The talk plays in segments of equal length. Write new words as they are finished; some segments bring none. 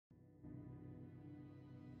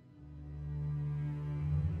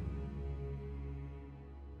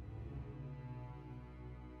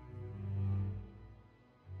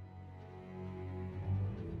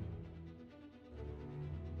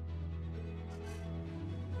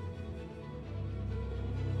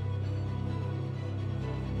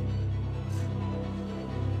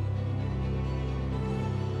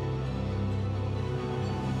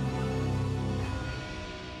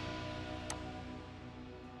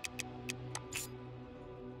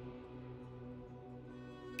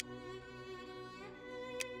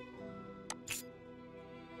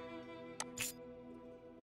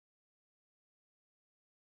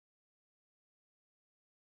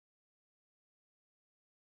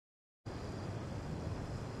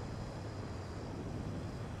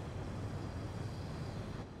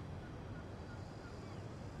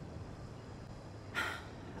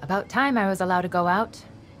About time I was allowed to go out.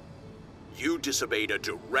 You disobeyed a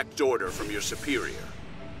direct order from your superior.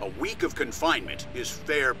 A week of confinement is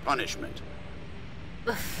fair punishment.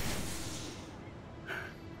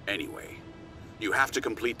 Anyway, you have to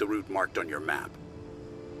complete the route marked on your map.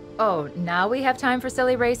 Oh, now we have time for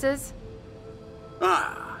silly races?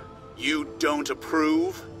 Ah, you don't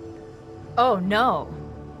approve? Oh no.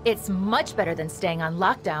 It's much better than staying on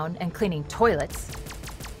lockdown and cleaning toilets.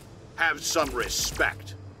 Have some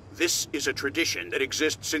respect. This is a tradition that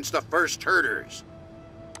exists since the first herders.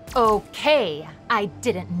 Okay, I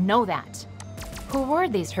didn't know that. Who were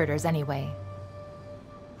these herders anyway?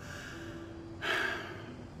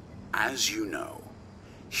 As you know,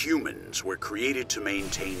 humans were created to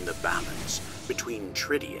maintain the balance between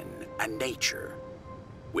Tridian and nature.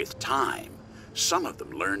 With time, some of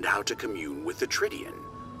them learned how to commune with the Tridian,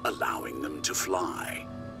 allowing them to fly.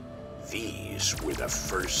 These were the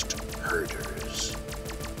first herders.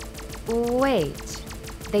 Wait,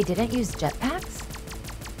 they didn't use jetpacks?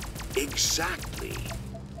 Exactly.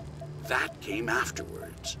 That came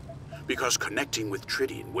afterwards. Because connecting with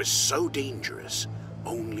Tridian was so dangerous,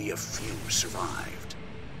 only a few survived.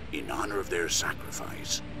 In honor of their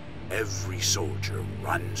sacrifice, every soldier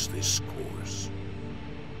runs this course.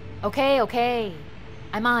 Okay.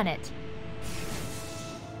 I'm on it.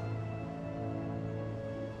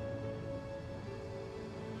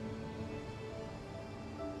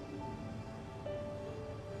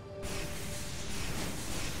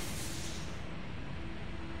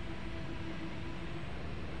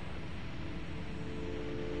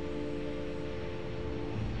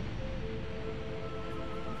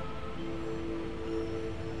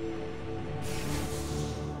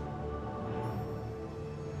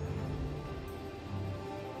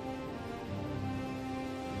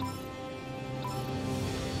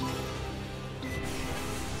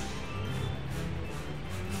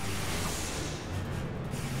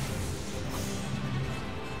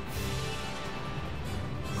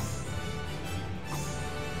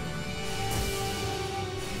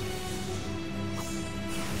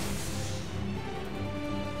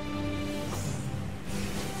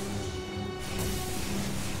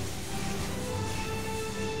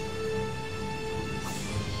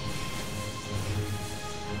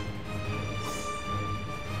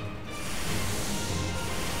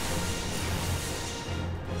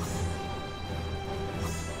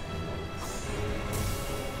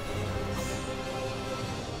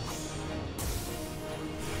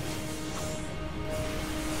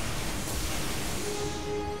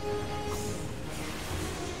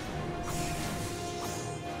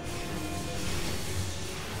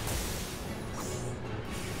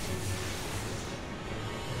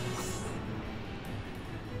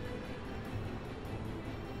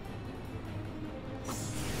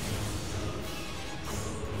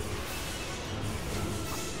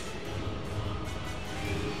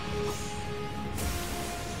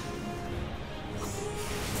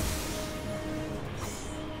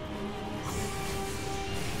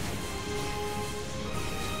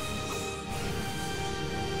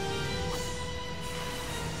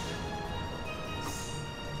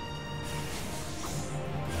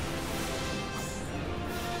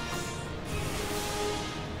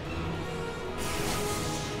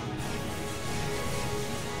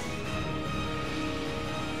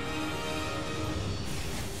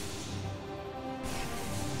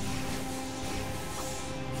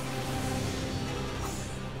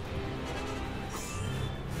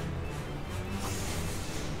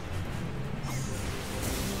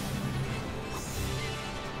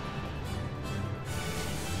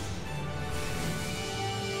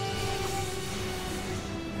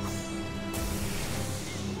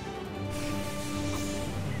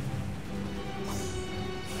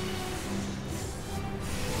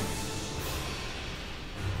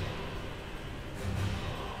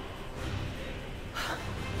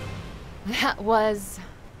 That was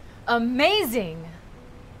amazing!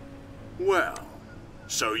 Well,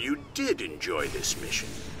 so you did enjoy this mission.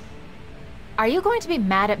 Are you going to be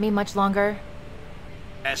mad at me much longer?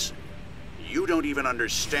 Essen, you don't even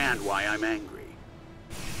understand why I'm angry.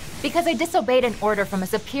 Because I disobeyed an order from a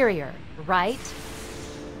superior, right?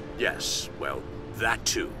 Yes, well, that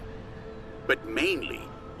too. But mainly,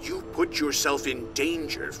 you put yourself in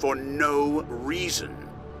danger for no reason.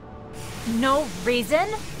 No reason?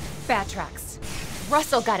 Batrax.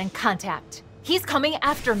 Russell got in contact. He's coming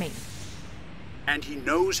after me. And he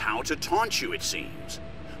knows how to taunt you, it seems.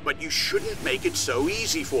 But you shouldn't make it so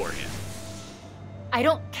easy for him. I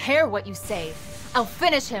don't care what you say. I'll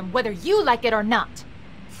finish him whether you like it or not.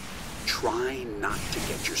 Try not to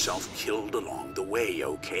get yourself killed along the way,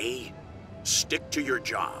 okay? Stick to your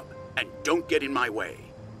job, and don't get in my way.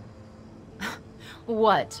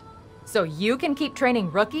 What? So you can keep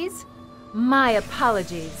training rookies? My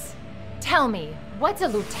apologies. Tell me, what's a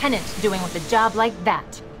lieutenant doing with a job like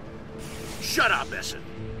that? Shut up, Essen.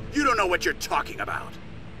 You don't know what you're talking about.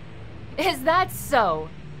 Is that so?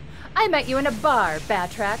 I met you in a bar,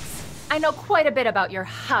 Batrax. I know quite a bit about your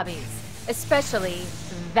hobbies, especially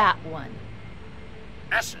that one.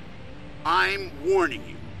 Essen, I'm warning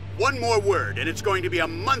you. One more word, and it's going to be a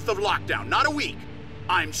month of lockdown, not a week.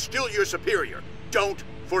 I'm still your superior. Don't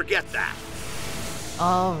forget that.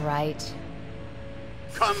 All right.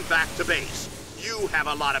 Come back to base. You have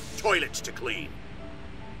a lot of toilets to clean.